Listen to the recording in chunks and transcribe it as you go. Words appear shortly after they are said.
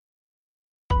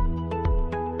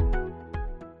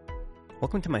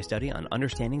Welcome to my study on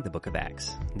understanding the book of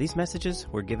Acts. These messages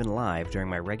were given live during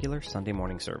my regular Sunday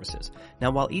morning services. Now,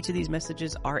 while each of these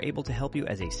messages are able to help you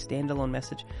as a standalone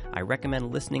message, I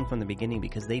recommend listening from the beginning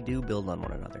because they do build on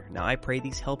one another. Now, I pray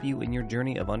these help you in your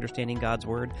journey of understanding God's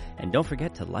Word, and don't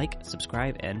forget to like,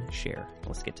 subscribe, and share.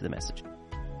 Let's get to the message.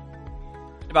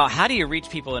 About how do you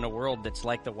reach people in a world that's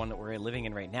like the one that we're living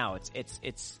in right now?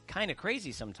 It's kind of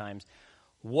crazy sometimes.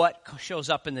 What shows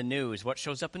up in the news, what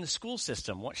shows up in the school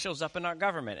system, what shows up in our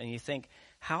government, and you think,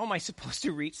 how am I supposed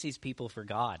to reach these people for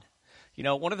God? You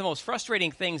know, one of the most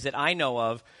frustrating things that I know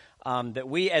of that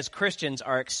we as Christians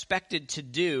are expected to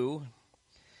do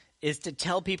is to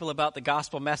tell people about the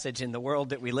gospel message in the world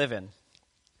that we live in.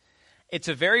 It's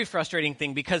a very frustrating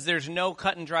thing because there's no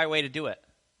cut and dry way to do it.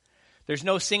 There's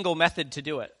no single method to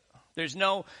do it. There's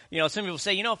no, some people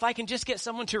say, if I can just get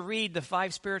someone to read The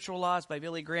 5 Spiritual Laws by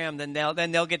Billy Graham, then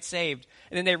they'll get saved.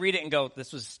 And then they read it and go,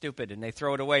 this was stupid, and they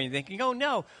throw it away. And you're thinking, oh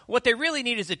no, what they really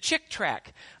need is a chick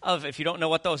track of, if you don't know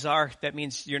what those are, that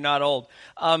means you're not old.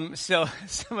 So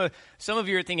some of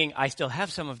you are thinking, I still have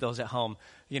some of those at home.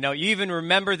 You even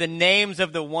remember the names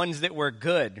of the ones that were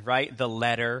good, right? The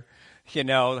Letter, some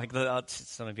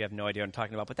of you have no idea what I'm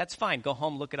talking about, but that's fine. Go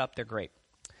home, look it up. They're great.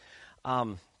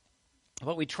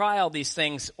 But we try all these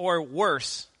things, or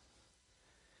worse.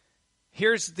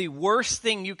 Here's the worst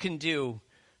thing you can do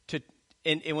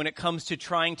when it comes to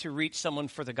trying to reach someone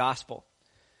for the gospel.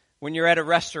 When you're at a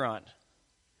restaurant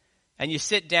and you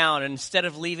sit down, and instead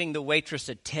of leaving the waitress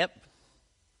a tip,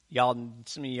 some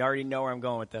of you already know where I'm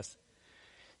going with this.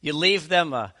 You leave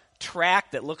them a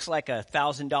tract that looks like a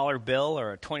 $1,000 bill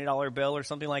or a $20 bill or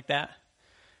something like that.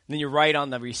 And then you write on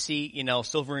the receipt,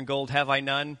 silver and gold have I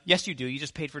none. Yes, you do. You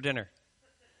just paid for dinner.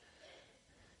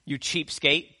 You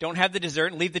cheapskate, don't have the dessert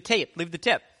and leave the tip.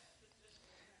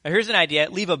 Now here's an idea,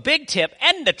 leave a big tip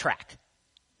and the tract.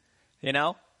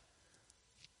 I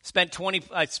spent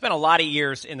a lot of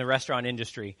years in the restaurant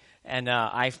industry, and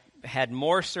I've had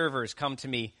more servers come to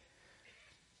me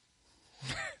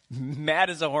mad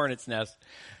as a hornet's nest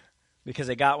because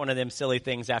they got one of them silly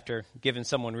things after giving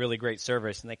someone really great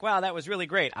service. And like, wow, that was really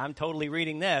great. I'm totally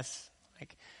reading this.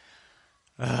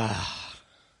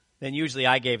 Then usually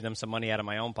I gave them some money out of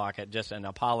my own pocket just and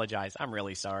apologize. I'm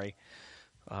really sorry.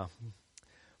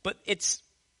 But it's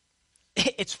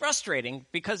frustrating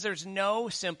because there's no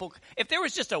simple. If there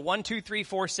was just a 1, 2, 3,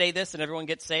 4 say this and everyone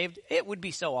gets saved, it would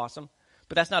be so awesome.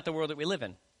 But that's not the world that we live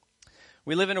in.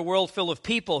 We live in a world full of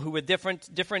people who with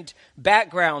different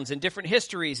backgrounds and different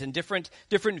histories and different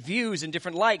views and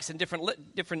different likes and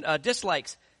different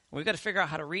dislikes. And we've got to figure out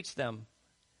how to reach them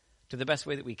to the best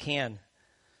way that we can.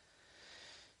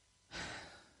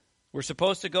 We're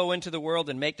supposed to go into the world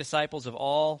and make disciples of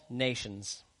all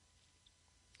nations.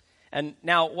 And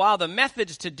now, while the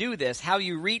methods to do this, how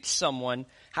you reach someone,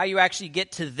 how you actually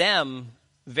get to them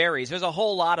varies. There's a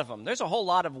whole lot of them. There's a whole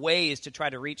lot of ways to try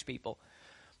to reach people.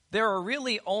 There are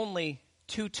really only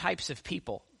 2 types of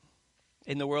people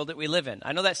in the world that we live in.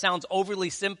 I know that sounds overly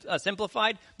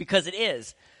simplified because it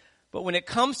is. But when it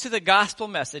comes to the gospel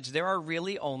message, there are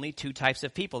really only 2 types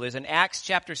of people. There's an Acts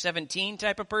chapter 17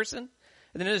 type of person.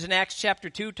 And then there's an Acts chapter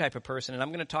 2 type of person, and I'm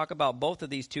going to talk about both of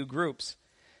these 2 groups,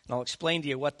 and I'll explain to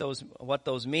you what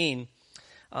those mean.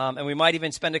 And we might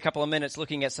even spend a couple of minutes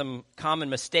looking at some common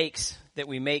mistakes that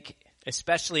we make,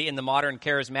 especially in the modern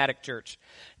charismatic church.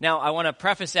 Now, I want to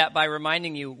preface that by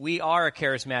reminding you, we are a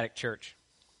charismatic church,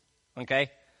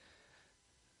 okay?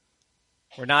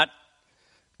 We're not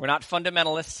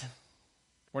fundamentalists.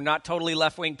 We're not totally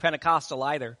left-wing Pentecostal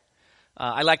either.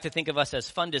 I like to think of us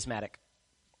as fundismatic,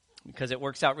 because it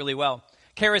works out really well.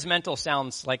 Charismental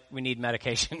sounds like we need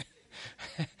medication.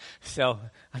 So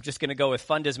I'm just going to go with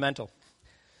fundismental.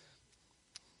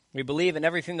 We believe in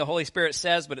everything the Holy Spirit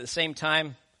says, but at the same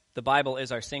time, the Bible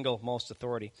is our single most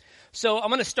authority. So I'm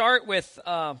going to start with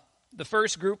the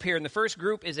first group here. And the first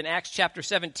group is an Acts chapter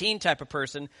 17 type of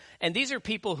person. And these are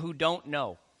people who don't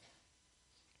know.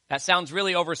 That sounds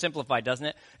really oversimplified, doesn't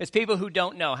it? It's people who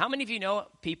don't know. How many of you know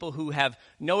people who have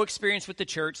no experience with the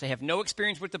church? They have no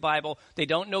experience with the Bible. They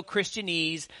don't know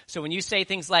Christianese. So when you say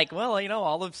things like, well,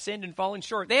 all have sinned and fallen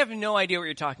short, they have no idea what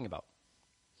you're talking about.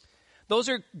 Those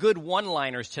are good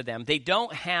one-liners to them. They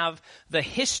don't have the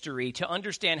history to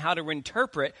understand how to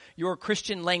interpret your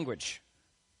Christian language.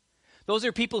 Those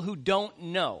are people who don't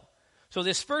know. So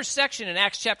this first section in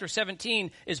Acts chapter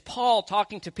 17 is Paul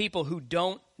talking to people who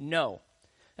don't know.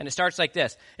 And it starts like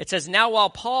this. It says, now while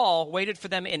Paul waited for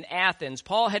them in Athens,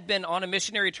 Paul had been on a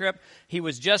missionary trip. He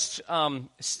was just,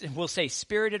 we'll say,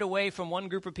 spirited away from one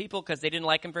group of people because they didn't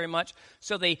like him very much.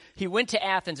 So he went to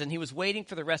Athens, and he was waiting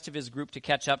for the rest of his group to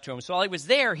catch up to him. So while he was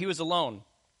there, he was alone.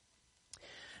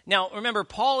 Now, remember,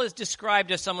 Paul is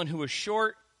described as someone who was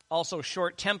short, also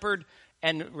short-tempered,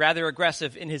 and rather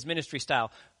aggressive in his ministry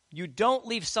style. You don't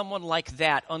leave someone like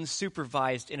that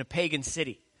unsupervised in a pagan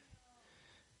city.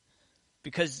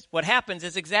 Because what happens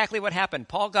is exactly what happened.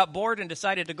 Paul got bored and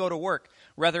decided to go to work,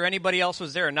 whether anybody else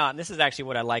was there or not. And this is actually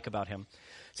what I like about him.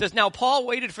 It says, now Paul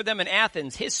waited for them in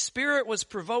Athens. His spirit was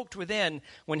provoked within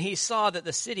when he saw that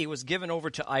the city was given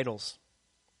over to idols.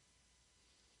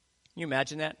 Can you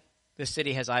imagine that? This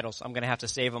city has idols. I'm going to have to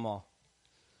save them all.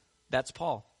 That's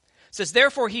Paul. It says,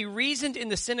 therefore he reasoned in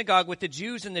the synagogue with the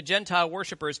Jews and the Gentile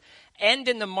worshippers, and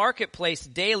in the marketplace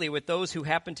daily with those who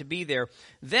happened to be there.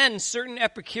 Then certain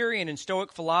Epicurean and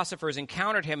Stoic philosophers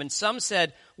encountered him, and some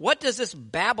said, what does this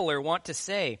babbler want to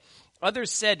say?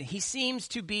 Others said, he seems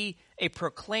to be a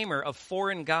proclaimer of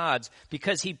foreign gods,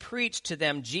 because he preached to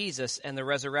them Jesus and the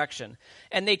resurrection.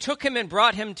 And they took him and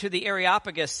brought him to the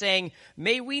Areopagus, saying,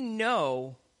 may we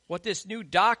know what this new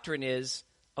doctrine is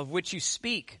of which you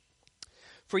speak?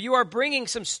 For you are bringing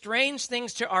some strange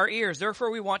things to our ears.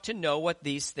 Therefore, we want to know what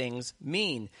these things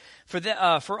mean.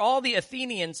 For all the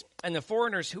Athenians and the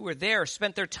foreigners who were there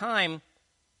spent their time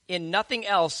in nothing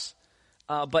else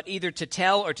but either to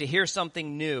tell or to hear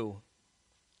something new.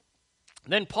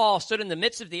 Then Paul stood in the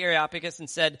midst of the Areopagus and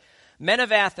said, men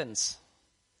of Athens,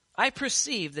 I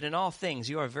perceive that in all things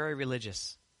you are very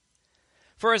religious.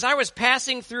 For as I was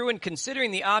passing through and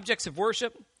considering the objects of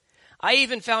worship, I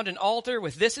even found an altar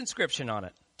with this inscription on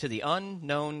it, to the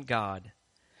unknown God.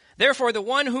 Therefore, the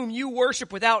one whom you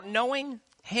worship without knowing,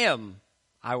 him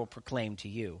I will proclaim to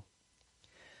you.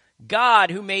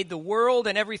 God, who made the world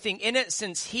and everything in it,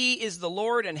 since he is the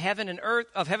Lord and heaven and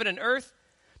earth,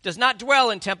 does not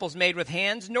dwell in temples made with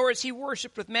hands, nor is he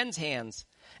worshipped with men's hands,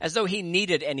 as though he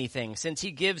needed anything, since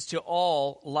he gives to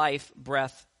all life,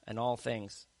 breath, and all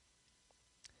things.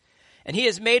 And he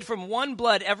has made from one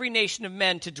blood every nation of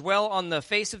men to dwell on the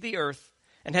face of the earth,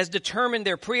 and has determined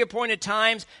their pre-appointed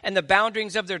times and the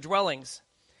boundaries of their dwellings,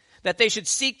 that they should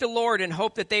seek the Lord and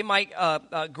hope that they might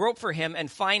grope for him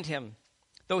and find him,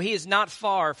 though he is not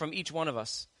far from each one of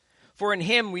us. For in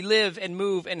him we live and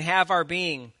move and have our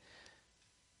being.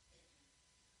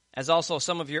 As also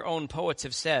some of your own poets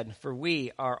have said, for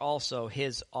we are also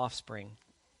his offspring.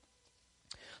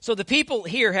 So the people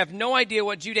here have no idea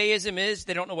what Judaism is.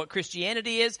 They don't know what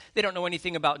Christianity is. They don't know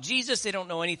anything about Jesus. They don't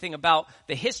know anything about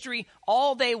the history.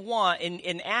 All they want,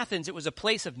 in Athens, it was a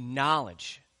place of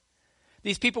knowledge.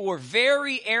 These people were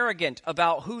very arrogant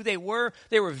about who they were.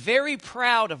 They were very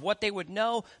proud of what they would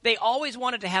know. They always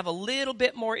wanted to have a little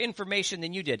bit more information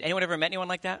than you did. Anyone ever met anyone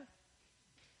like that?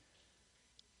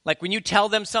 Like when you tell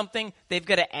them something, they've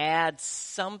got to add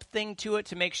something to it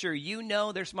to make sure you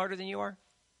know they're smarter than you are.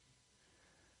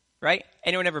 Right?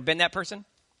 Anyone ever been that person?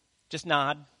 Just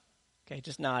nod. Okay,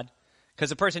 just nod. Because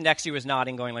the person next to you is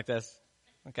nodding, going like this.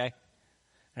 Okay?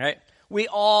 All right? We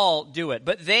all do it.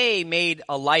 But they made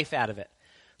a life out of it.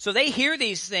 So they hear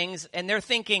these things, and they're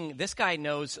thinking, this guy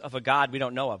knows of a God we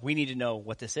don't know of. We need to know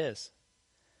what this is.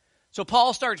 So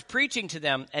Paul starts preaching to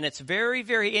them, and it's very,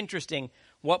 very interesting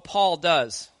what Paul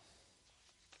does.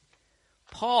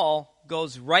 Paul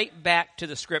goes right back to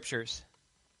the Scriptures.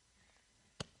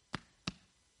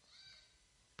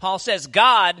 Paul says,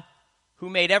 God, who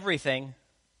made everything,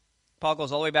 Paul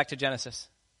goes all the way back to Genesis,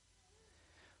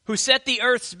 who set the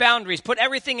earth's boundaries, put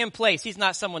everything in place. He's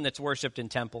not someone that's worshipped in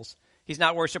temples. He's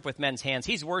not worshipped with men's hands.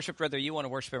 He's worshipped whether you want to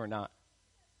worship him or not.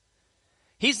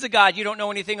 He's the God you don't know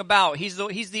anything about. He's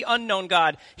the unknown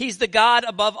God. He's the God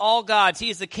above all gods. He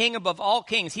is the King above all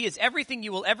kings. He is everything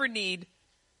you will ever need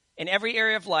in every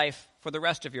area of life for the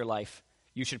rest of your life.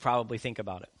 You should probably think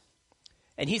about it.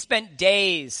 And he spent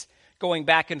days going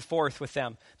back and forth with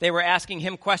them. They were asking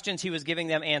him questions. He was giving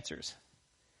them answers.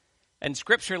 And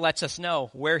Scripture lets us know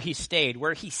where he stayed,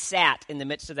 where he sat in the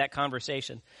midst of that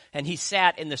conversation. And he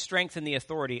sat in the strength and the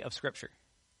authority of Scripture.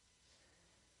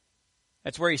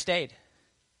 That's where he stayed.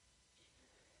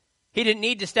 He didn't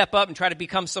need to step up and try to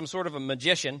become some sort of a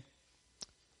magician.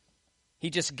 He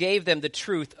just gave them the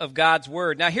truth of God's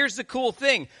word. Now here's the cool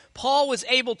thing. Paul was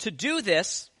able to do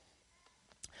this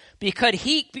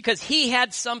because he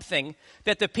had something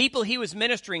that the people he was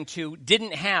ministering to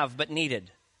didn't have but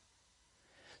needed.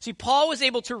 See, Paul was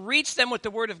able to reach them with the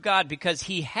word of God because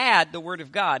he had the word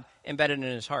of God embedded in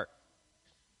his heart.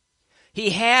 He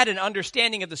had an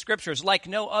understanding of the Scriptures like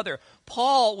no other.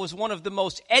 Paul was one of the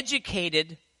most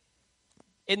educated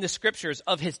in the Scriptures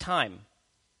of his time.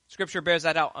 Scripture bears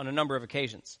that out on a number of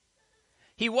occasions.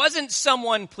 He wasn't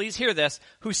someone, please hear this,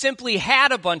 who simply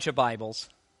had a bunch of Bibles,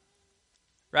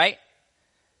 right?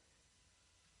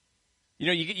 You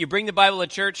know, you bring the Bible to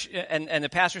church, and the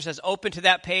pastor says, open to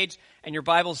that page, and your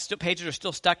Bible pages are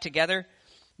still stuck together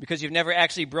because you've never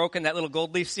actually broken that little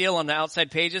gold leaf seal on the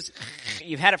outside pages.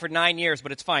 You've had it for 9 years,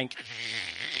 but it's fine.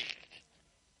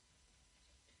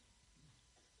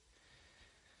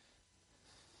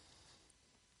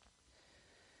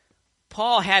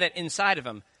 Paul had it inside of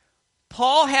him.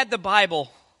 Paul had the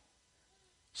Bible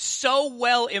so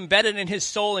well embedded in his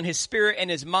soul and his spirit and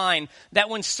his mind that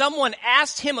when someone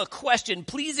asked him a question,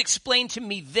 please explain to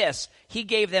me this, he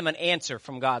gave them an answer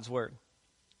from God's word.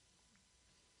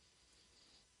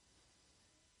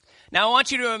 Now I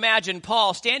want you to imagine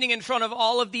Paul standing in front of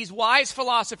all of these wise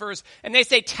philosophers, and they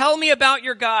say, tell me about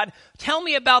your God, tell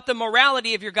me about the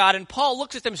morality of your God. And Paul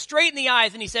looks at them straight in the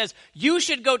eyes and he says, you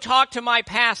should go talk to my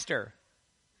pastor.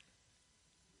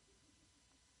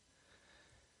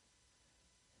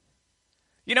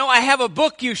 You know, I have a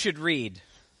book you should read.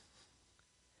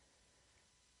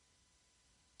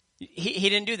 He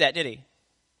didn't do that, did he?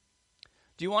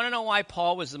 Do you want to know why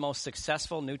Paul was the most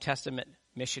successful New Testament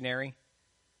missionary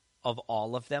of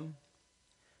all of them?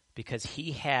 Because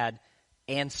he had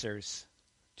answers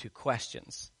to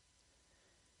questions.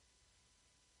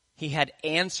 He had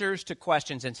answers to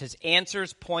questions, and his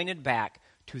answers pointed back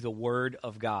to the Word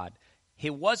of God.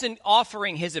 He wasn't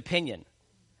offering his opinion.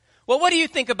 Well, what do you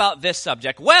think about this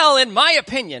subject? Well, in my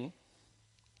opinion,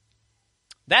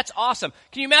 that's awesome.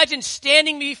 Can you imagine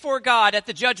standing before God at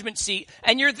the judgment seat,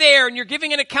 and you're there, and you're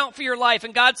giving an account for your life,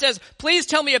 and God says, please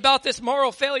tell me about this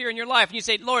moral failure in your life. And you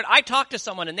say, Lord, I talked to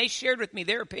someone, and they shared with me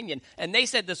their opinion, and they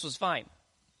said this was fine.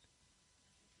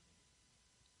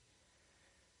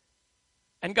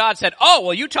 And God said, oh,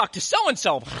 well, you talked to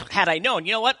so-and-so. Had I known.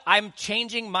 You know what? I'm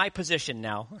changing my position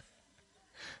now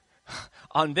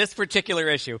on this particular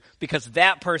issue because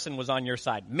that person was on your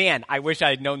side. Man, I wish I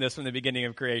had known this from the beginning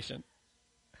of creation.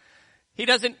 He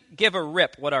doesn't give a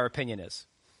rip what our opinion is.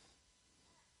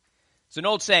 It's an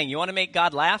old saying, you want to make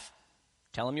God laugh?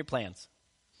 Tell him your plans.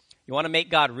 You want to make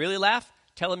God really laugh?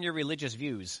 Tell him your religious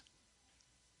views.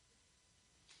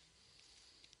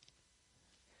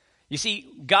 You see,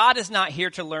 God is not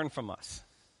here to learn from us.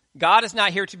 God is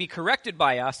not here to be corrected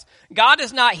by us. God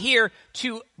is not here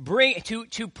to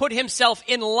put himself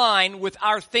in line with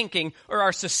our thinking or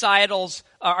our society's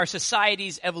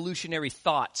evolutionary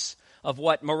thoughts of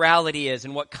what morality is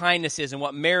and what kindness is and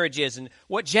what marriage is and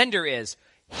what gender is.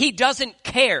 He doesn't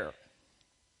care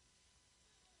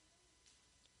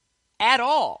at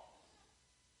all.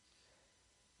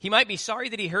 He might be sorry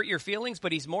that he hurt your feelings,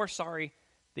 but he's more sorry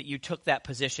that you took that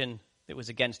position that was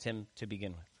against him to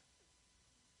begin with.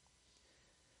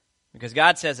 Because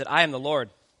God says that I am the Lord.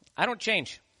 I don't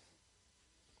change.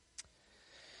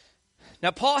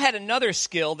 Now, Paul had another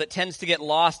skill that tends to get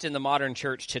lost in the modern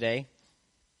church today.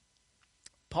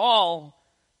 Paul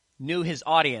knew his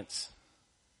audience.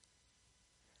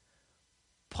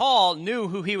 Paul knew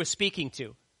who he was speaking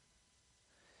to.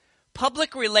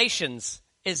 Public relations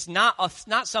is not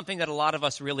something that a lot of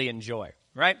us really enjoy,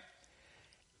 right?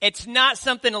 It's not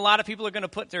something a lot of people are going to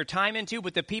put their time into,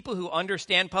 but the people who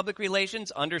understand public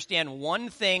relations understand one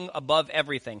thing above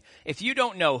everything. If you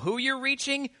don't know who you're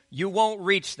reaching, you won't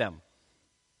reach them.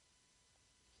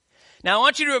 Now, I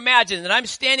want you to imagine that I'm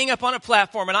standing up on a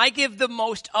platform and I give the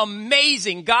most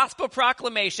amazing gospel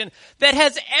proclamation that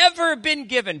has ever been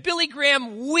given. Billy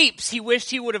Graham weeps. He wished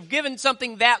he would have given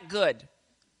something that good.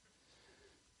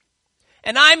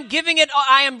 And I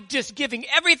am just giving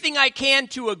everything I can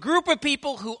to a group of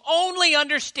people who only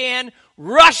understand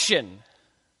Russian.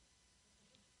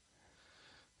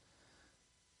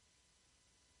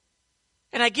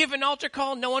 And I give an altar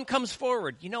call, no one comes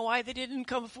forward. You know why they didn't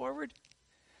come forward?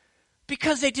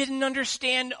 Because they didn't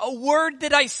understand a word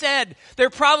that I said. They're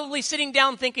probably sitting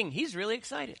down thinking, he's really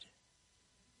excited.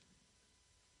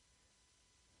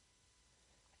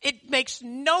 It makes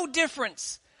no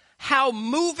difference how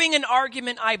moving an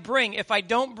argument I bring if I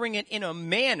don't bring it in a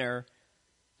manner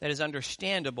that is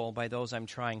understandable by those I'm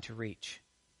trying to reach.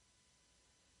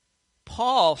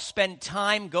 Paul spent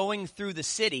time going through the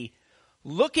city,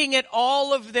 looking at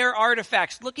all of their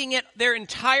artifacts, looking at their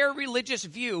entire religious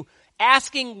view,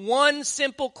 asking one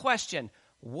simple question: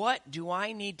 what do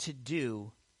I need to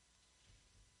do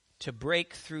to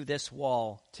break through this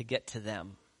wall to get to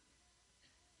them?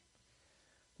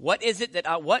 What is it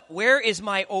where is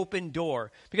my open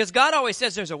door? Because God always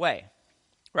says there's a way,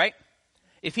 right?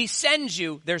 If he sends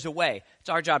you, there's a way. It's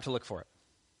our job to look for it.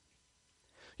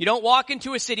 You don't walk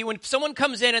into a city when someone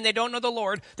comes in and they don't know the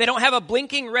Lord, they don't have a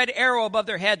blinking red arrow above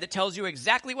their head that tells you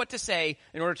exactly what to say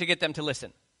in order to get them to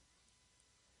listen.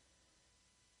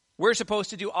 We're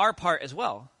supposed to do our part as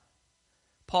well.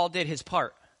 Paul did his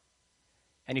part.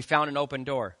 and he found an open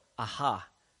door. Aha.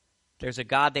 There's a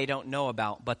God they don't know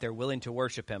about, but they're willing to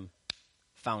worship him.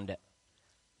 Found it.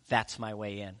 That's my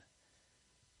way in.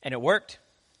 And it worked.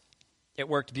 It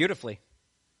worked beautifully.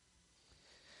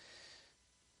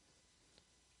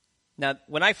 Now,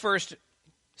 when I first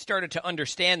started to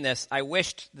understand this, I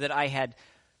wished that I had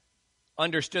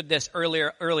understood this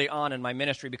early on in my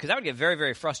ministry, because I would get very,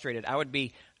 very frustrated. I would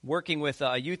be working with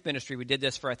a youth ministry. We did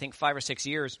this for, I think, 5 or 6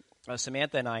 years,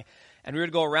 Samantha and I, and we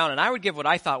would go around, and I would give what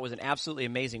I thought was an absolutely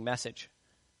amazing message.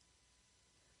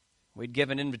 We'd give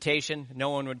an invitation.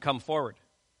 No one would come forward.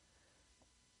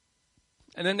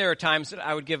 And then there are times that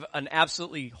I would give an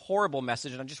absolutely horrible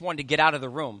message, and I just wanted to get out of the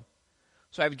room.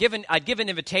 So I'd give an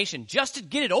invitation just to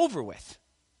get it over with.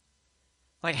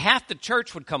 Like half the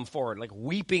church would come forward, like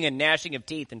weeping and gnashing of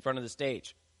teeth in front of the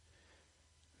stage.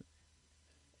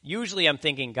 Usually I'm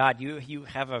thinking, God, you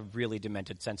have a really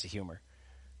demented sense of humor.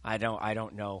 I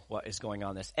don't know what is going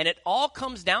on this. And it all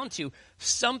comes down to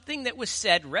something that was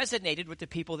said resonated with the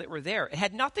people that were there. It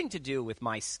had nothing to do with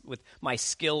my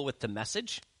skill with the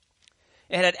message.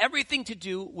 It had everything to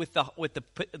do with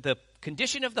the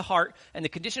condition of the heart and the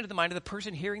condition of the mind of the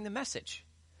person hearing the message.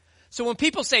 So when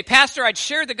people say, Pastor, I'd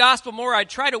share the gospel more, I'd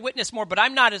try to witness more, but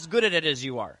I'm not as good at it as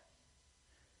you are.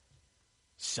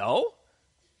 So?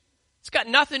 It's got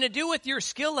nothing to do with your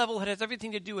skill level. It has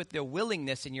everything to do with the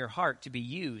willingness in your heart to be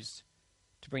used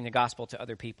to bring the gospel to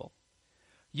other people.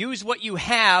 Use what you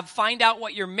have, find out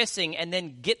what you're missing, and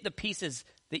then get the pieces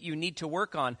that you need to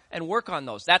work on and work on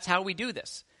those. That's how we do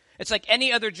this. It's like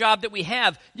any other job that we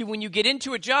have. When you get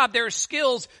into a job, there are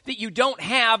skills that you don't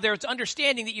have. There's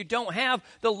understanding that you don't have.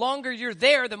 The longer you're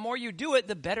there, the more you do it,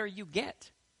 the better you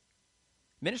get.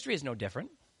 Ministry is no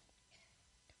different.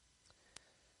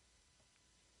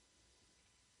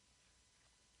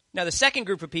 Now, the second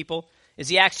group of people is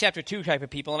the Acts chapter 2 type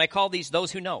of people, and I call these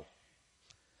those who know.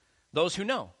 Those who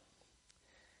know.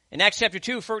 In Acts chapter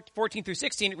 2, 14 through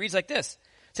 16, it reads like this.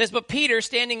 It says, but Peter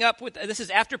standing up with, this is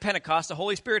after Pentecost, the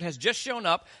Holy Spirit has just shown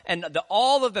up, and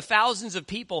all of the thousands of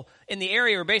people in the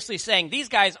area are basically saying, these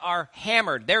guys are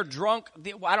hammered, they're drunk,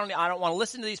 I don't want to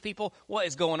listen to these people, what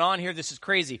is going on here, this is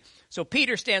crazy. So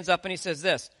Peter stands up and he says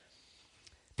this,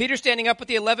 Peter standing up with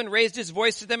the 11 raised his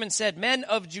voice to them and said, men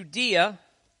of Judea,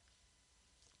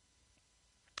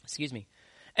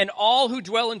 and all who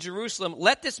dwell in Jerusalem,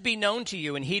 let this be known to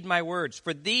you and heed my words,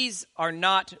 for these are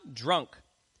not drunk,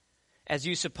 as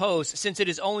you suppose, since it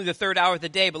is only the 3rd hour of the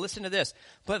day. But listen to this.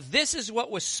 But this is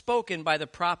what was spoken by the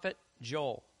prophet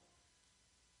Joel.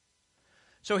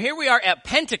 So here we are at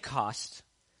Pentecost,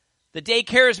 the day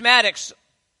charismatics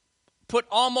put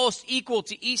almost equal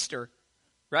to Easter,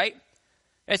 right?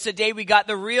 It's the day we got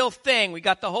the real thing. We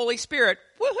got the Holy Spirit.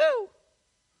 Woohoo!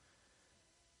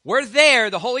 We're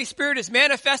there. The Holy Spirit is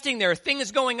manifesting. There are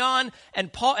things going on,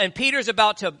 and Peter's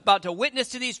about to witness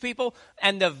to these people.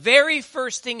 And the very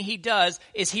first thing he does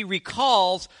is he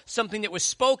recalls something that was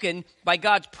spoken by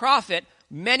God's prophet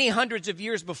many hundreds of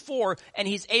years before, and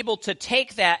he's able to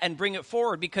take that and bring it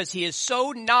forward because he is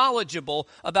so knowledgeable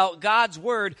about God's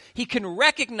word. He can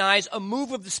recognize a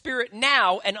move of the Spirit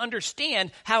now and understand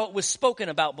how it was spoken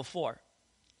about before.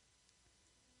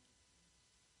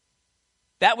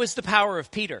 That was the power of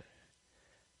Peter.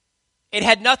 It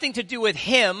had nothing to do with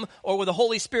him or with the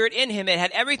Holy Spirit in him. It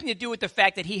had everything to do with the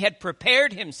fact that he had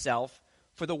prepared himself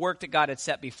for the work that God had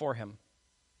set before him.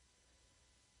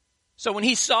 So when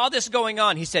he saw this going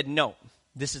on, he said, no,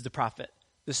 this is the prophet.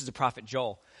 This is the prophet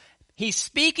Joel. He's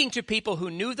speaking to people who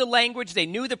knew the language, they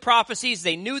knew the prophecies,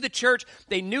 they knew the church,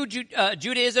 they knew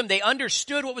Judaism, they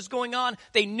understood what was going on,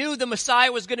 they knew the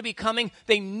Messiah was going to be coming,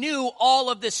 they knew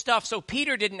all of this stuff. So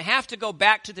Peter didn't have to go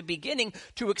back to the beginning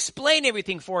to explain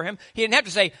everything for him. He didn't have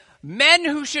to say, men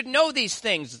who should know these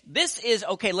things. This is,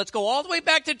 okay, let's go all the way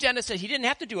back to Genesis. He didn't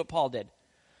have to do what Paul did.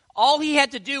 All he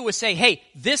had to do was say, hey,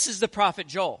 this is the prophet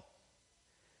Joel.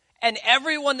 And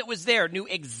everyone that was there knew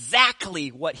exactly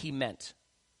what he meant.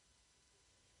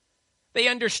 They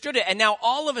understood it. And now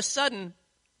all of a sudden,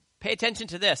 pay attention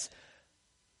to this.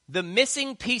 The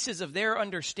missing pieces of their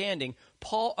understanding,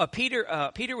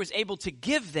 Peter was able to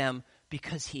give them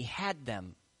because he had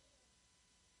them.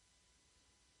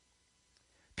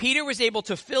 Peter was able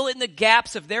to fill in the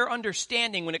gaps of their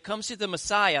understanding when it comes to the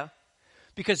Messiah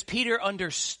because Peter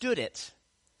understood it.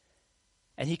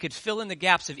 And he could fill in the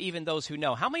gaps of even those who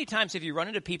know. How many times have you run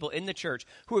into people in the church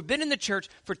who have been in the church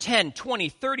for 10, 20,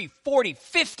 30, 40,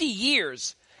 50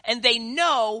 years, and they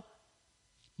know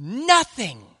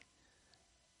nothing?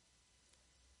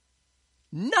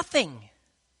 Nothing.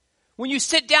 When you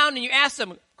sit down and you ask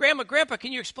them, Grandma, Grandpa,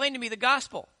 can you explain to me the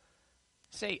gospel?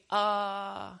 Say,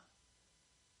 well,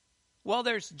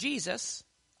 there's Jesus,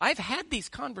 I've had these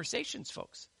conversations,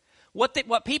 folks.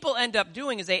 What people end up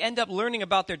doing is they end up learning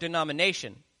about their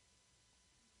denomination.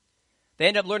 They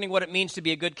end up learning what it means to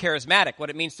be a good charismatic, what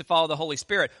it means to follow the Holy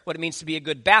Spirit, what it means to be a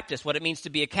good Baptist, what it means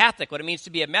to be a Catholic, what it means to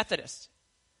be a Methodist.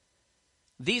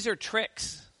 These are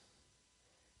tricks.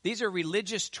 These are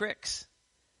religious tricks.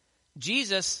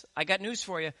 Jesus, I got news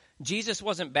for you. Jesus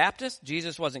wasn't Baptist.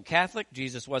 Jesus wasn't Catholic.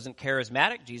 Jesus wasn't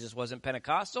charismatic. Jesus wasn't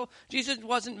Pentecostal. Jesus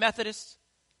wasn't Methodist.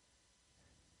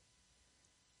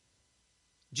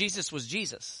 Jesus was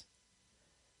Jesus.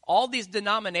 All these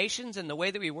denominations and the way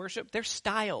that we worship, they're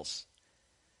styles.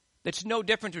 There's no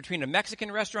difference between a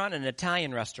Mexican restaurant and an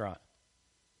Italian restaurant.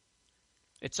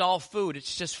 It's all food.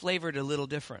 It's just flavored a little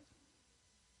different.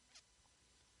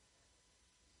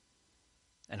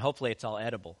 And hopefully it's all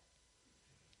edible.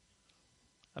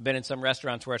 I've been in some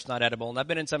restaurants where it's not edible, and I've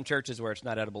been in some churches where it's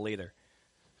not edible either.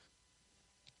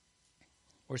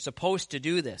 We're supposed to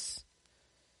do this.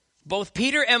 Both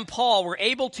Peter and Paul were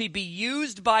able to be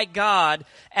used by God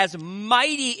as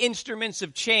mighty instruments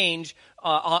of change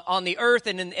on the earth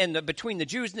and between the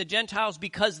Jews and the Gentiles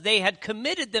because they had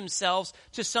committed themselves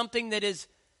to something that is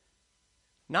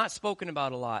not spoken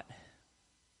about a lot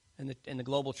in the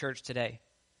global church today.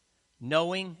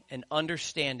 Knowing and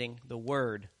understanding the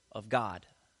Word of God.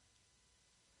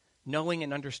 Knowing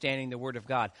and understanding the Word of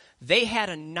God. They had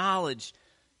a knowledge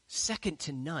second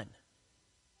to none.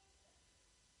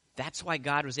 That's why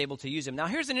God was able to use them. Now,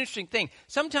 here's an interesting thing.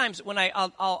 Sometimes when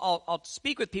I'll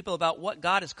speak with people about what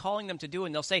God is calling them to do,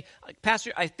 and they'll say,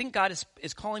 Pastor, I think God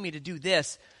is calling me to do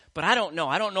this, but I don't know.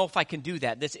 I don't know if I can do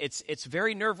that. It's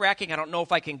very nerve-wracking. I don't know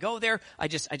if I can go there. I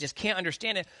just can't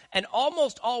understand it. And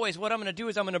almost always what I'm going to do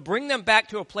is I'm going to bring them back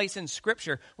to a place in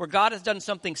Scripture where God has done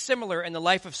something similar in the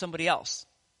life of somebody else.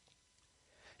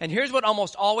 And here's what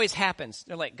almost always happens.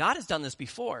 They're like, God has done this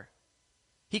before.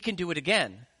 He can do it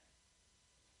again.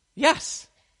 Yes.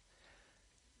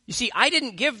 You see, I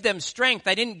didn't give them strength.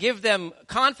 I didn't give them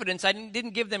confidence. I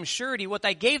didn't give them surety. What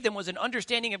I gave them was an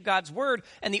understanding of God's Word,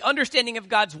 and the understanding of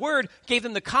God's Word gave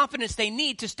them the confidence they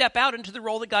need to step out into the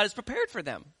role that God has prepared for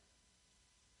them.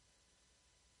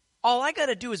 All I got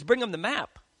to do is bring them the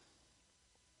map.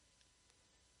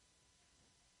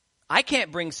 I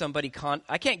can't give somebody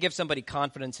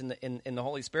confidence in the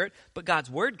Holy Spirit, but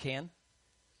God's Word can.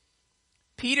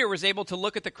 Peter was able to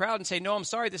look at the crowd and say, no, I'm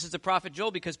sorry, this is the prophet Joel,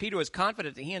 because Peter was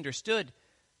confident that he understood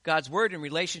God's Word in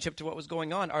relationship to what was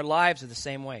going on. Our lives are the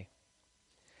same way.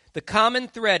 The common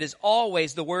thread is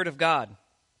always the Word of God.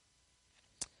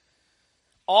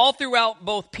 All throughout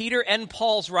both Peter and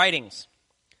Paul's writings,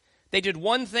 they did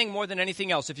one thing more than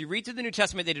anything else. If you read through the New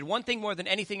Testament, they did one thing more than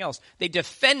anything else. They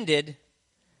defended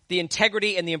the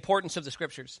integrity and the importance of the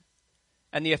Scriptures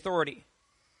and the authority.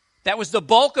 That was the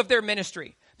bulk of their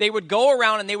ministry. They would go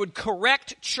around and they would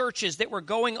correct churches that were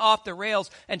going off the rails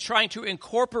and trying to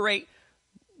incorporate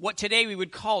what today we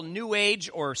would call New Age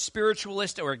or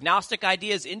spiritualist or agnostic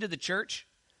ideas into the church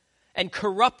and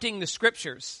corrupting the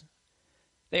Scriptures.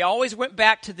 They always went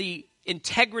back to the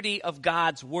integrity of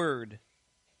God's Word.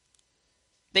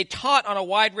 They taught on a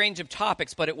wide range of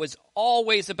topics, but it was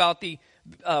always about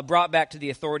brought back to the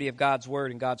authority of God's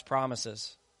Word and God's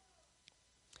promises.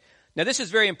 Now, this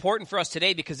is very important for us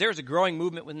today because there's a growing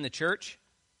movement within the church.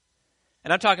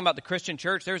 And I'm talking about the Christian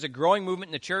church. There's a growing movement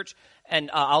in the church, and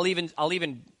I'll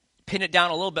even pin it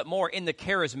down a little bit more in the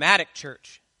charismatic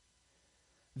church.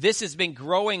 This has been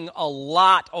growing a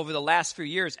lot over the last few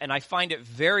years, and I find it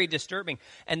very disturbing.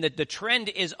 And the trend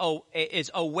is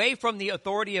away from the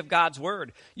authority of God's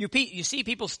Word. You see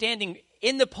people standing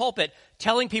in the pulpit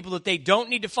telling people that they don't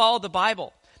need to follow the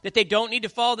Bible, that they don't need to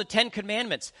follow the 10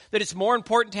 Commandments, that it's more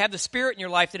important to have the Spirit in your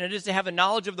life than it is to have a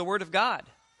knowledge of the Word of God,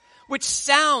 which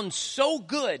sounds so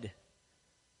good.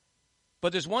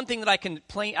 But there's one thing that I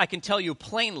can tell you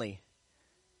plainly.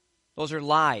 Those are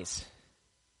lies.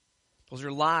 Those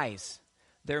are lies.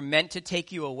 They're meant to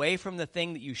take you away from the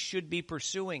thing that you should be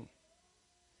pursuing.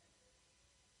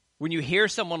 When you hear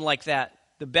someone like that,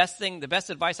 the best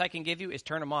advice I can give you is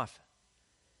turn them off.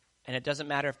 And it doesn't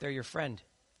matter if they're your friend.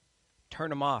 Turn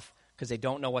them off because they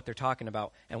don't know what they're talking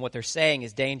about, and what they're saying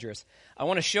is dangerous. I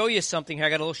want to show you something here. I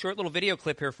got a short little video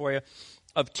clip here for you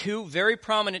of two very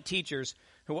prominent teachers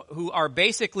who are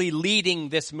basically leading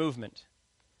this movement.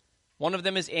 One of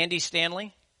them is Andy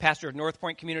Stanley, pastor of North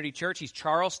Point Community Church. He's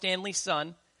Charles Stanley's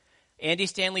son. Andy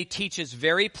Stanley teaches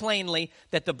very plainly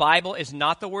that the Bible is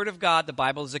not the Word of God. The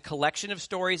Bible is a collection of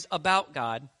stories about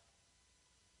God.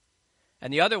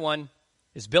 And the other one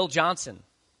is Bill Johnson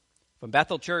from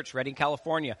Bethel Church, Redding,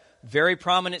 California. Very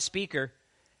prominent speaker.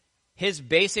 His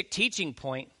basic teaching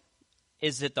point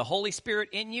is that the Holy Spirit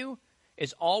in you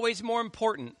is always more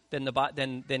important than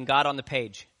than God on the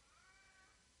page.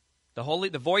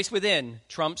 The voice within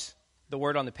trumps the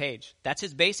word on the page. That's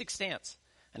his basic stance.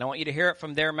 And I want you to hear it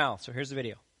from their mouth. So here's the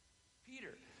video.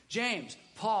 Peter, James,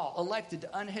 Paul elected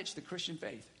to unhitch the Christian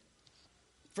faith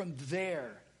from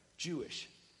their Jewish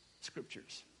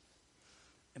scriptures.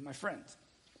 And my friends,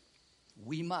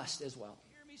 we must as well.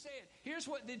 Hear me say it. Here's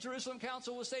what the Jerusalem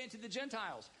Council was saying to the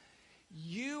Gentiles.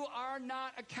 You are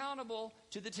not accountable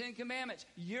to the Ten Commandments.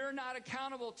 You're not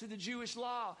accountable to the Jewish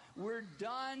law. We're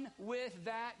done with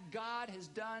that. God has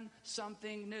done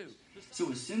something new. So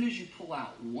as soon as you pull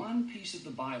out one piece of the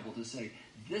Bible to say,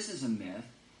 this is a myth,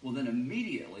 well, then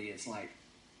immediately it's like,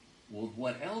 well,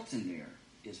 what else in there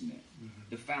is myth? Mm-hmm.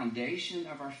 The foundation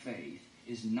of our faith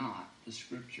is not the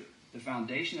Scripture. The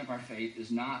foundation of our faith is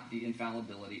not the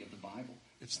infallibility of the Bible.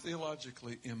 It's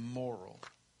theologically immoral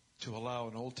to allow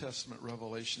an Old Testament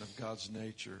revelation of God's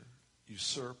nature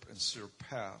usurp and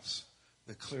surpass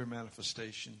the clear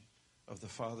manifestation of the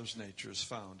Father's nature as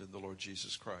found in the Lord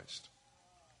Jesus Christ.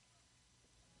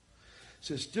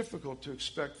 So it's difficult to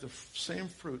expect the same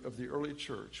fruit of the early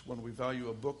church when we value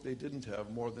a book they didn't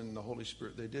have more than the Holy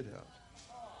Spirit they did have.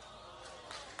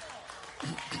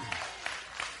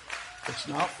 It's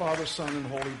not Father, Son, and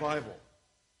Holy Bible.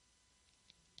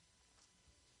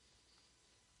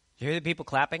 You hear the people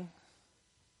clapping?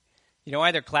 You know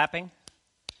why they're clapping?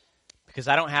 Because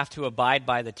I don't have to abide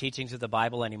by the teachings of the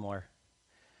Bible anymore.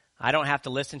 I don't have to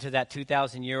listen to that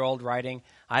 2,000-year-old writing.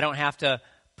 I don't have to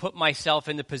put myself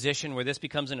in the position where this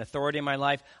becomes an authority in my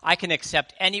life. I can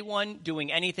accept anyone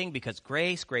doing anything because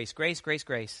grace, grace, grace, grace,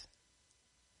 grace.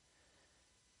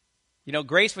 You know,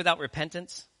 grace without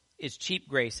repentance is cheap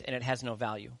grace, and it has no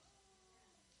value.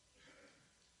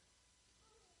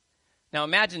 Now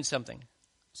imagine something.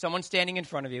 Someone standing in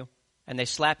front of you, and they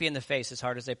slap you in the face as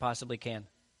hard as they possibly can.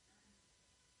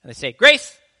 And they say,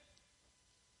 Grace!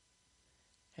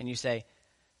 And you say,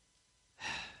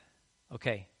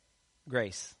 okay,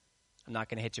 grace. I'm not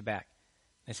going to hit you back.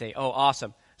 They say, oh,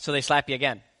 awesome. So they slap you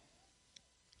again.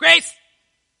 Grace!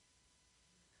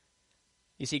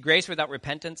 You see, grace without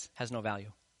repentance has no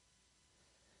value.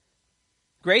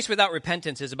 Grace without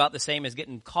repentance is about the same as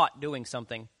getting caught doing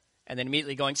something and then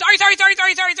immediately going, sorry.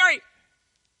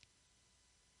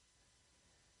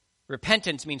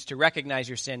 Repentance means to recognize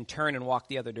your sin, turn, and walk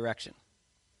the other direction.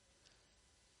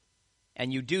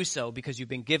 And you do so because you've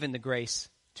been given the grace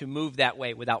to move that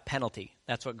way without penalty.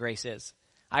 That's what grace is.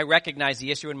 I recognize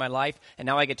the issue in my life, and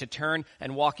now I get to turn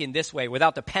and walk in this way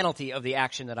without the penalty of the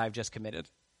action that I've just committed.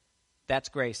 That's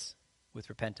grace with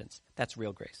repentance. That's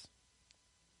real grace.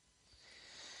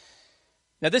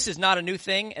 Now, this is not a new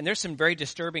thing, and there's some very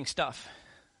disturbing stuff.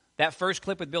 That first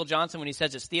clip with Bill Johnson when he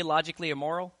says it's theologically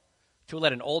immoral to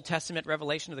let an Old Testament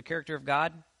revelation of the character of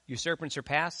God usurp and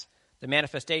surpass the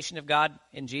manifestation of God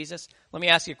in Jesus. Let me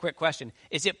ask you a quick question.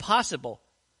 Is it possible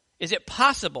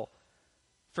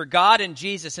for God and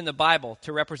Jesus in the Bible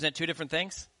to represent two different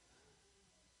things?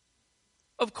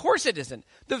 Of course it isn't.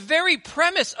 The very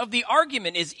premise of the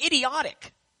argument is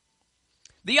idiotic.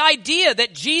 The idea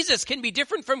that Jesus can be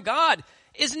different from God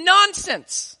is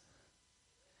nonsense.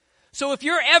 So if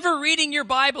you're ever reading your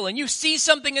Bible and you see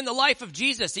something in the life of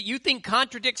Jesus that you think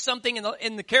contradicts something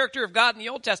in the character of God in the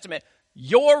Old Testament,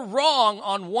 you're wrong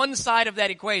on one side of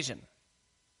that equation.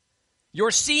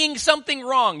 You're seeing something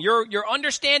wrong. Your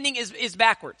understanding is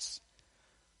backwards.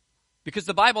 Because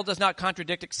the Bible does not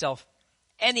contradict itself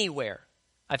anywhere.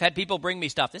 I've had people bring me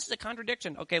stuff. This is a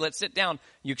contradiction. Okay, let's sit down.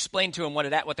 You explain to them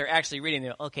what they're actually reading. They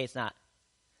go, okay, it's not.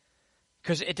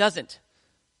 Because it doesn't.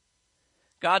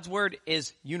 God's word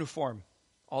is uniform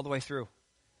all the way through.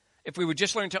 If we would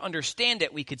just learn to understand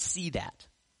it, we could see that.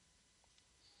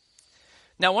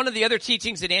 Now, one of the other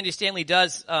teachings that Andy Stanley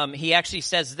does, he actually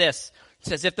says this. He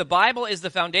says, if the Bible is the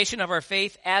foundation of our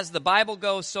faith, as the Bible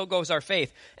goes, so goes our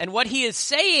faith. And what he is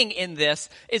saying in this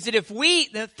is that if we,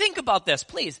 think about this,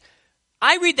 please.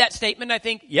 I read that statement and I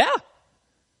think, yeah,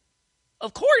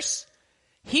 of course.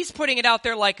 He's putting it out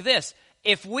there like this.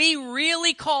 If we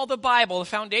really call the Bible the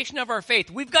foundation of our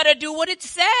faith, we've got to do what it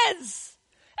says.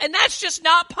 And that's just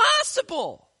not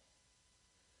possible.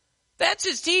 That's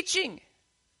his teaching.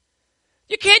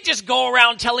 You can't just go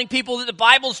around telling people that the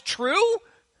Bible's true.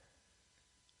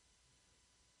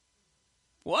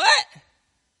 What?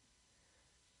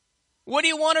 What do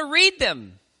you want to read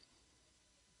them?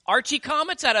 Archie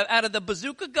Comets out of the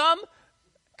bazooka gum?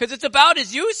 Because it's about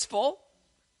as useful.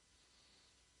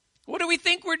 What do we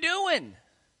think we're doing?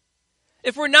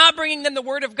 If we're not bringing them the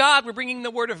Word of God, we're bringing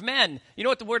the Word of men. You know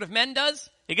what the Word of men does?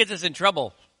 It gets us in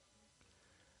trouble.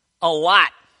 A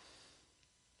lot.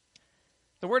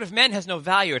 The Word of men has no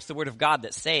value. It's the Word of God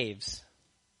that saves.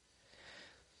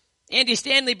 Andy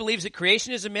Stanley believes that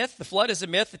creation is a myth, the flood is a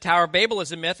myth, the Tower of Babel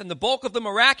is a myth, and the bulk of the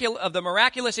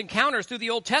miraculous encounters through the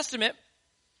Old Testament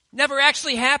never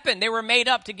actually happened. They were made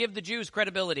up to give the Jews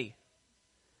credibility.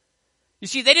 You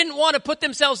see, they didn't want to put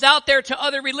themselves out there to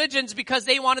other religions because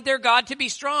they wanted their God to be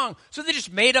strong. So they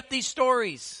just made up these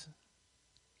stories.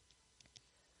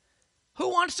 Who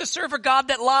wants to serve a God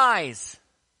that lies?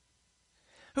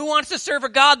 Who wants to serve a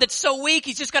God that's so weak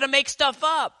he's just got to make stuff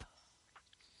up?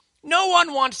 No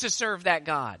one wants to serve that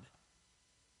God.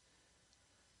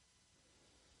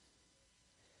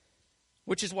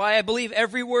 Which is why I believe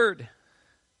every word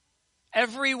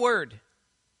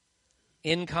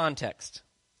in context.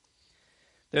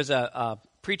 There's a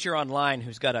preacher online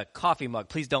who's got a coffee mug.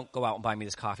 Please don't go out and buy me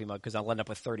this coffee mug because I'll end up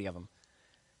with 30 of them.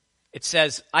 It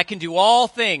says, I can do all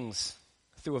things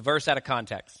through a verse out of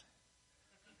context.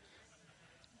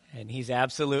 And he's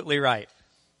absolutely right.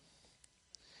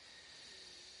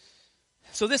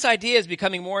 So this idea is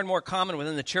becoming more and more common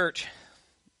within the church,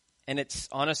 and it's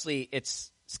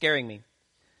scaring me.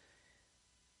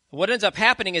 What ends up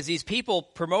happening is these people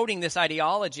promoting this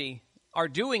ideology are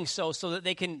doing so that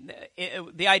they can,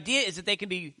 the idea is that they can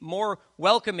be more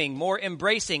welcoming, more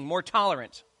embracing, more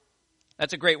tolerant.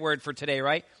 That's a great word for today,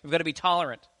 right? We've got to be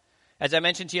tolerant. As I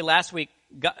mentioned to you last week,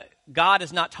 God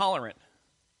is not tolerant.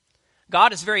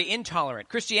 God is very intolerant.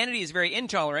 Christianity is very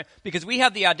intolerant because we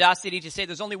have the audacity to say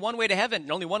there's only one way to heaven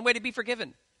and only one way to be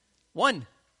forgiven. One.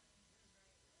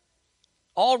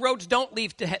 All roads don't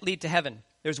lead to heaven.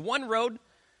 There's one road.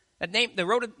 The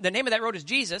name of that road is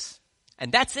Jesus,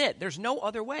 and that's it. There's no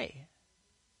other way.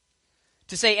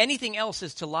 To say anything else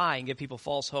is to lie and give people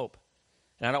false hope.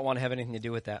 And I don't want to have anything to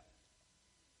do with that.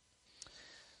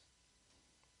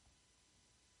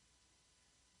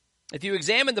 If you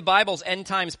examine the Bible's end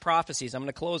times prophecies, I'm going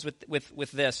to close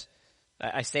with this.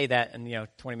 I say that, and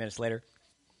 20 minutes later.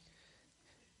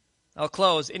 I'll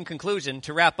close in conclusion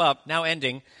to wrap up. Now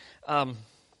ending,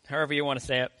 however you want to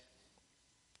say it.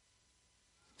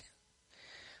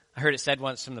 I heard it said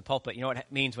once from the pulpit. You know what it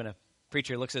means when a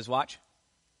preacher looks at his watch?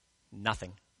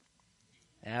 Nothing.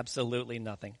 Absolutely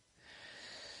nothing.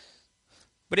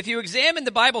 But if you examine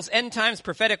the Bible's end times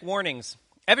prophetic warnings,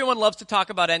 everyone loves to talk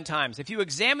about end times. If you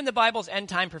examine the Bible's end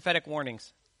time prophetic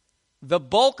warnings, the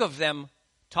bulk of them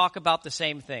talk about the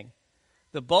same thing.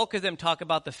 The bulk of them talk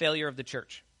about the failure of the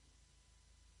church.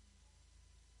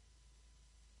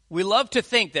 We love to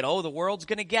think that, the world's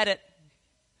going to get it.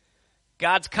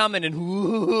 God's coming,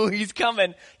 and he's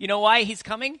coming. You know why he's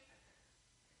coming?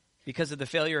 Because of the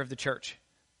failure of the church.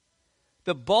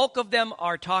 The bulk of them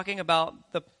are talking about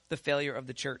the failure of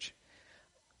the church.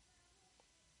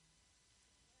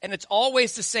 And it's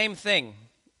always the same thing.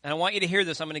 And I want you to hear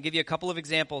this. I'm going to give you a couple of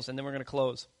examples, and then we're going to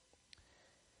close.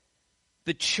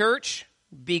 The church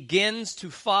begins to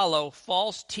follow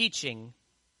false teaching,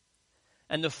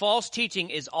 and the false teaching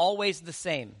is always the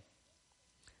same.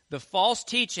 The false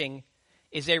teaching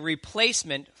is a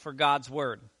replacement for God's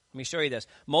word. Let me show you this.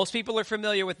 Most people are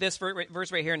familiar with this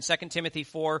verse right here in 2 Timothy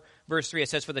 4, verse 3. It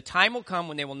says, "For the time will come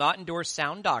when they will not endure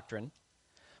sound doctrine,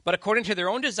 but according to their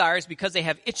own desires, because they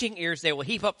have itching ears, they will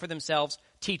heap up for themselves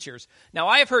teachers." Now,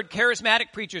 I have heard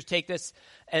charismatic preachers take this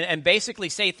and basically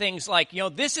say things like,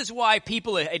 this is why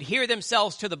people adhere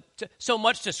themselves so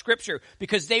much to Scripture,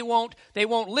 because they won't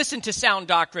listen to sound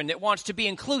doctrine that wants to be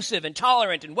inclusive and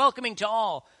tolerant and welcoming to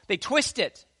all. They twist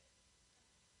it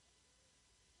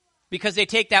because they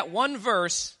take that one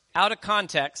verse out of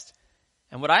context.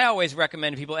 And what I always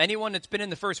recommend to people, anyone that's been in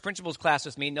the first principles class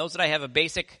with me knows that I have a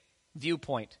basic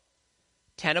viewpoint.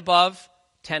 10 above,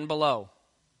 10 below.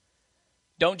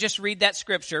 Don't just read that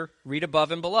scripture, read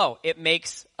above and below. It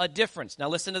makes a difference. Now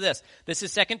listen to this. This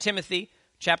is 2 Timothy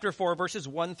chapter 4, verses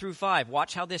 1 through 5.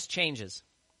 Watch how this changes.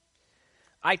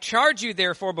 "I charge you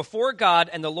therefore before God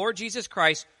and the Lord Jesus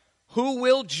Christ, who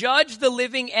will judge the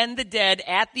living and the dead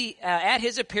at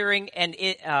his appearing and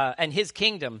his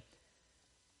kingdom."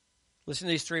 Listen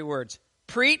to these three words.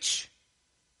 Preach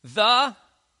the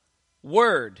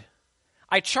word.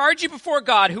 "I charge you before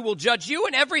God, who will judge you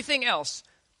and everything else.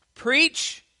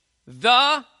 Preach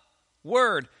the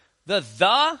word."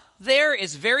 The there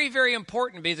is very, very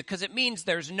important because it means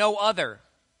there's no other.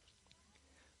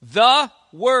 The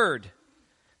word.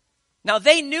 Now,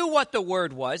 they knew what the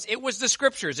word was. It was the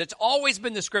scriptures. It's always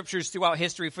been the scriptures throughout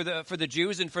history for the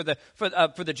Jews and for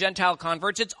the Gentile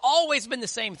converts. It's always been the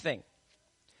same thing.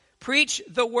 Preach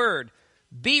the word.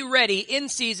 Be ready in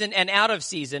season and out of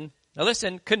season. Now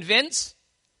listen, convince,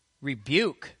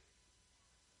 rebuke.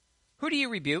 Who do you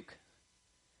rebuke?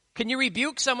 Can you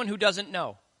rebuke someone who doesn't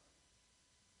know?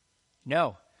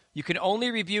 No. You can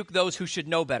only rebuke those who should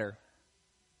know better.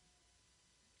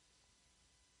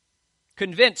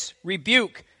 convince,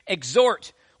 rebuke,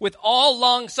 exhort with all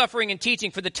long-suffering and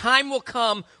teaching. For the time will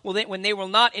come when they will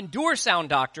not endure sound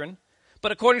doctrine,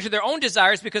 but according to their own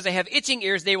desires, because they have itching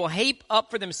ears, they will heap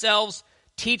up for themselves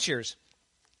teachers.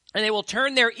 And they will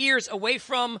turn their ears away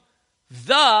from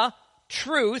the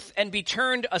truth and be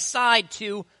turned aside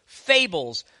to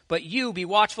fables. But you, be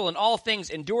watchful in all things,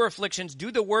 endure afflictions,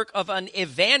 do the work of an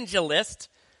evangelist,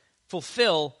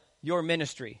 fulfill your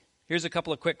ministry. Here's a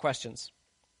couple of quick questions.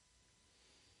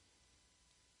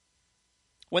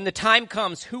 When the time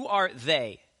comes, who are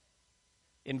they?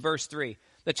 In verse 3.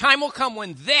 The time will come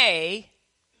when they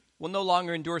will no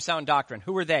longer endure sound doctrine.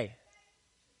 Who are they?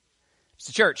 It's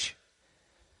the church.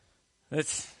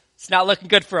 It's not looking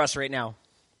good for us right now.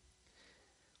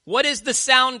 What is the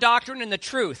sound doctrine and the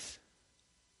truth?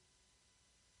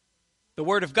 The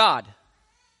Word of God.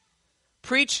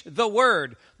 Preach the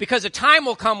Word, because a time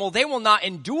will come when they will not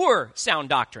endure sound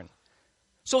doctrine.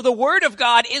 So the Word of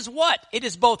God is what? It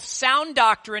is both sound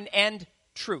doctrine and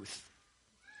truth,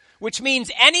 which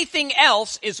means anything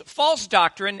else is false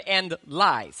doctrine and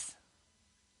lies.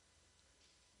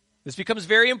 This becomes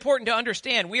very important to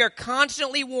understand. We are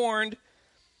constantly warned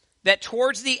that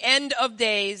towards the end of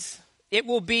days, it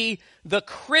will be the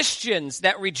Christians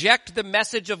that reject the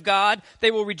message of God. They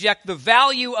will reject the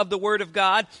value of the Word of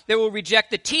God. They will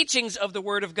reject the teachings of the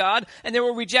Word of God. And they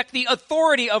will reject the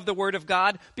authority of the Word of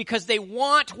God because they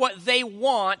want what they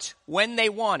want when they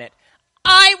want it.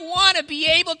 I want to be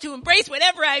able to embrace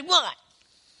whatever I want.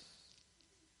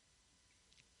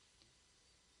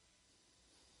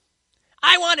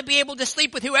 I want to be able to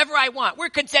sleep with whoever I want. We're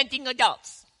consenting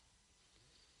adults.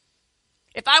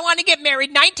 If I want to get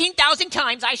married 19,000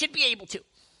 times, I should be able to.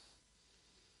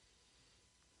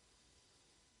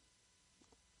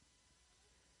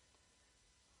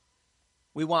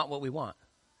 We want what we want.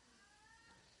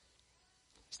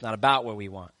 It's not about what we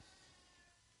want.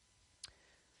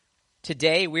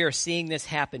 Today, we are seeing this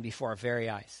happen before our very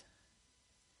eyes.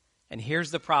 And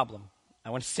here's the problem. I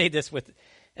want to say this with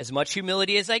as much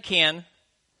humility as I can,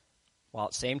 while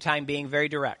at the same time being very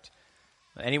direct.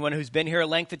 Anyone who's been here a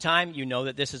length of time, you know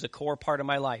that this is a core part of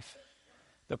my life.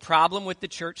 The problem with the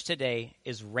church today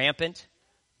is rampant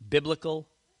biblical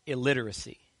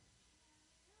illiteracy.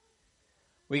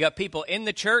 We got people in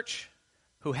the church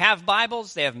who have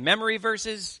Bibles, they have memory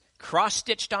verses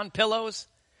cross-stitched on pillows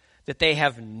that they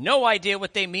have no idea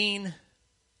what they mean.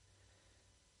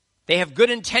 They have good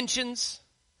intentions.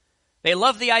 They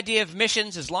love the idea of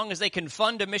missions as long as they can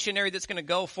fund a missionary that's going to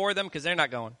go for them, because they're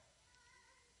not going.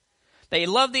 They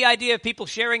love the idea of people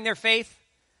sharing their faith,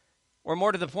 or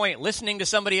more to the point, listening to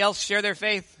somebody else share their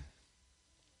faith.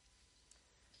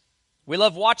 We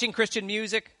love watching Christian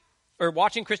music, or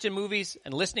watching Christian movies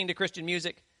and listening to Christian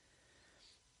music,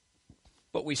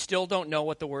 but we still don't know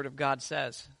what the Word of God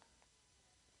says.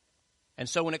 And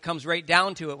so when it comes right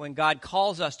down to it, when God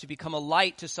calls us to become a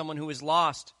light to someone who is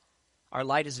lost, our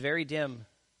light is very dim.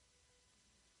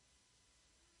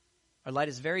 Our light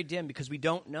is very dim because we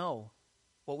don't know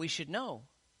what we should know.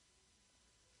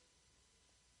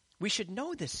 We should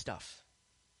know this stuff.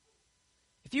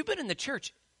 If you've been in the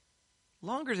church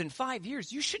longer than 5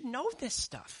 years, you should know this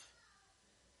stuff.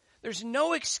 There's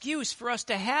no excuse for us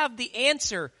to have the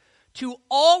answer to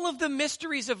all of the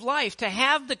mysteries of life, to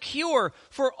have the cure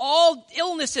for all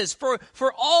illnesses, for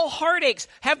all heartaches,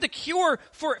 have the cure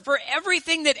for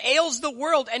everything that ails the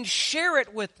world, and share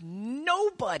it with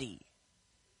nobody.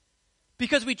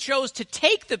 Because we chose to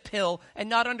take the pill and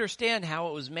not understand how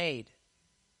it was made.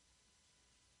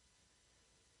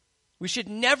 We should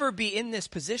never be in this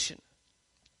position.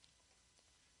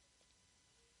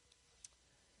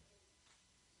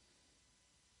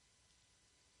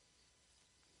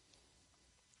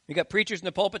 You got preachers in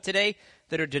the pulpit today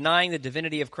that are denying the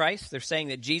divinity of Christ. They're saying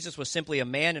that Jesus was simply a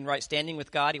man in right standing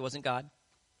with God. He wasn't God.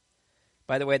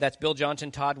 By the way, that's Bill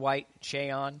Johnson, Todd White,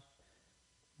 Cheon,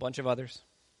 a bunch of others.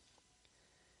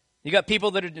 You got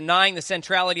people that are denying the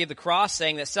centrality of the cross,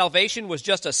 saying that salvation was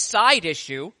just a side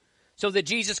issue so that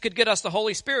Jesus could get us the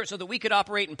Holy Spirit so that we could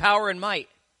operate in power and might.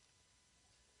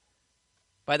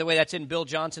 By the way, that's in Bill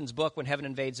Johnson's book, When Heaven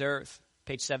Invades Earth,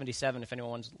 page 77, if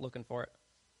anyone's looking for it.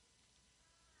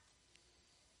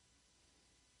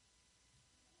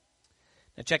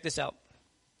 Now check this out.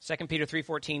 2 Peter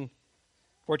 3:14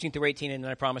 through 18, and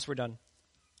then I promise we're done.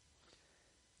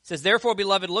 It says, therefore,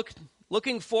 beloved,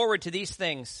 looking forward to these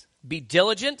things, be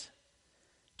diligent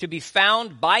to be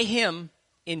found by him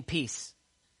in peace,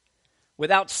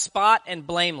 without spot and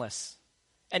blameless.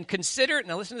 And consider,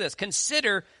 now listen to this,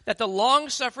 consider that the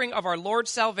long-suffering of our Lord's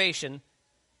salvation,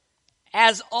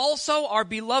 as also our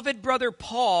beloved brother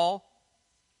Paul,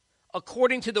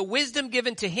 according to the wisdom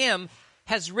given to him,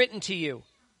 has written to you.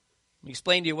 Let me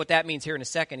explain to you what that means here in a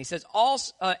second. He says,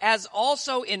 as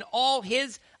also in all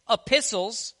his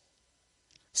epistles,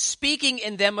 speaking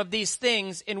in them of these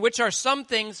things, in which are some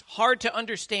things hard to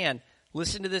understand.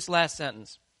 Listen to this last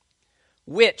sentence.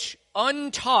 Which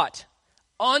untaught,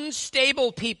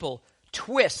 unstable people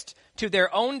twist to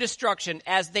their own destruction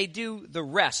as they do the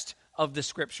rest of the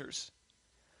Scriptures.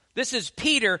 This is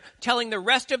Peter telling the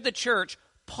rest of the church,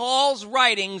 Paul's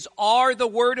writings are the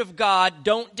Word of God.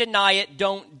 Don't deny it.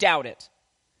 Don't doubt it.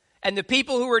 And the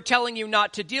people who are telling you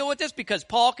not to deal with this because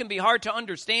Paul can be hard to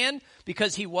understand,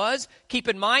 because he was, keep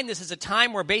in mind this is a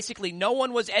time where basically no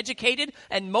one was educated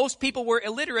and most people were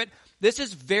illiterate. This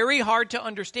is very hard to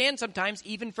understand sometimes,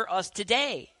 even for us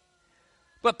today.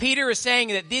 But Peter is saying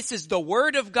that this is the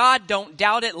Word of God. Don't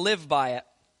doubt it. Live by it.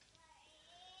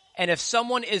 And if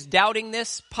someone is doubting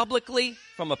this publicly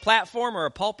from a platform or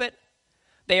a pulpit,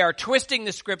 they are twisting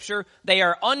the Scripture. They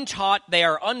are untaught. They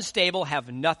are unstable.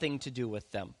 Have nothing to do with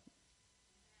them.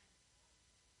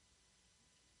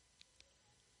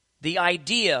 The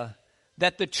idea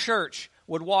that the church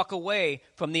would walk away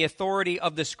from the authority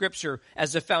of the Scripture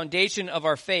as the foundation of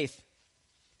our faith,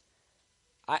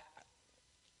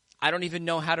 I don't even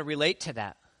know how to relate to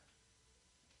that.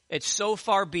 It's so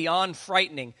far beyond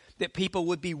frightening that people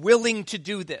would be willing to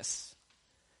do this.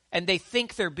 And they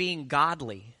think they're being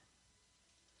godly.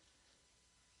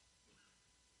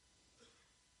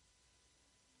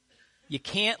 You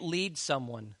can't lead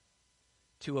someone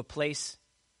to a place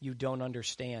you don't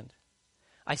understand.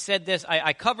 I said this,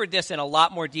 I covered this in a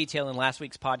lot more detail in last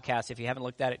week's podcast. If you haven't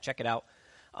looked at it, check it out.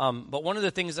 But one of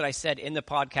the things that I said in the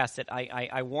podcast that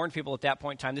I warned people at that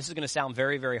point in time, this is going to sound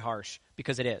very, very harsh,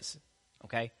 because it is,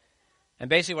 okay? And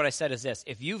basically what I said is this: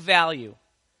 if you value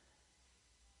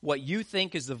what you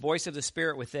think is the voice of the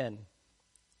Spirit within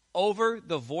over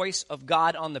the voice of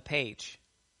God on the page,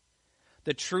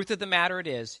 the truth of the matter it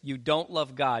is, you don't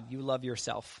love God, you love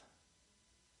yourself.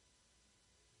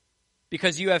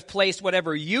 Because you have placed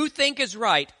whatever you think is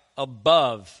right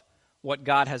above what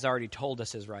God has already told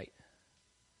us is right.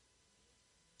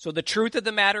 So the truth of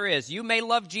the matter is, you may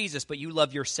love Jesus, but you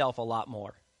love yourself a lot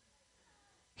more.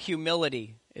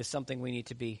 Humility is something we need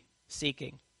to be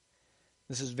seeking.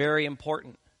 This is very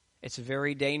important. It's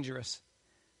very dangerous.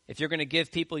 If you're going to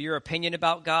give people your opinion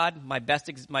about God, my best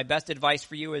advice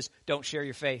for you is don't share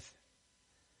your faith.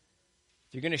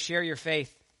 If you're going to share your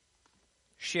faith,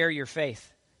 share your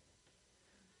faith.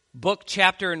 Book,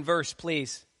 chapter, and verse,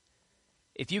 please.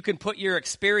 If you can put your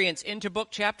experience into book,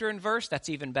 chapter, and verse, that's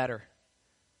even better.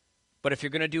 But if you're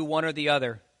going to do one or the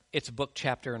other, it's book,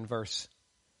 chapter, and verse,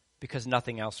 because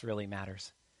nothing else really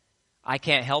matters. I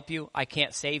can't help you. I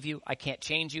can't save you. I can't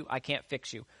change you. I can't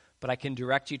fix you. But I can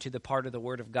direct you to the part of the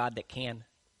Word of God that can.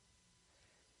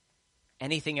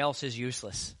 Anything else is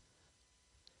useless.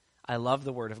 I love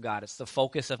the Word of God. It's the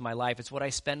focus of my life. It's what I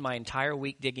spend my entire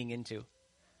week digging into.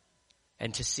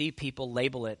 And to see people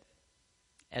label it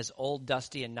as old,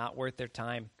 dusty, and not worth their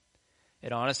time,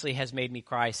 it honestly has made me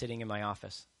cry sitting in my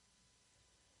office.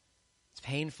 It's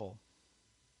painful.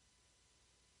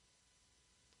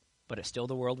 But it's still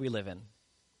the world we live in.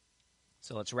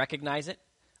 So let's recognize it,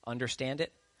 understand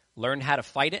it, learn how to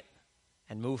fight it,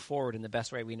 and move forward in the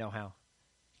best way we know how.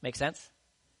 Make sense?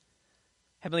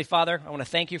 Heavenly Father, I want to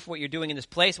thank you for what you're doing in this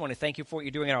place. I want to thank you for what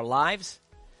you're doing in our lives.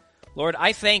 Lord,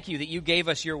 I thank you that you gave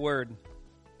us your word.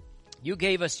 You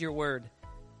gave us your word.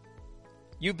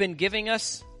 You've been giving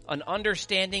us an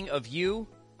understanding of you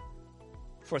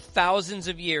for thousands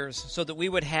of years so that we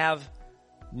would have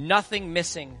nothing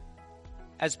missing.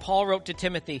 As Paul wrote to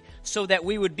Timothy, so that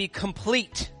we would be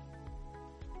complete.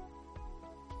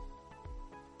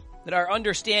 That our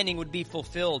understanding would be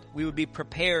fulfilled. We would be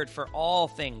prepared for all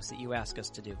things that you ask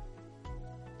us to do.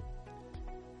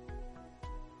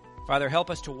 Father,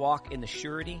 help us to walk in the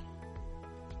surety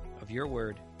of your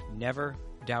word, never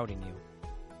doubting you.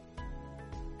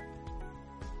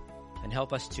 And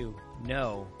help us to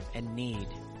know and need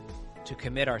to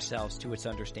commit ourselves to its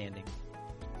understanding.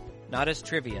 Not as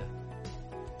trivia,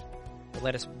 but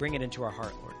let us bring it into our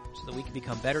heart, Lord, so that we can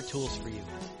become better tools for you.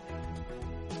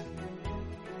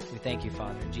 We thank you,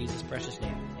 Father. In Jesus' precious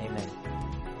name, amen.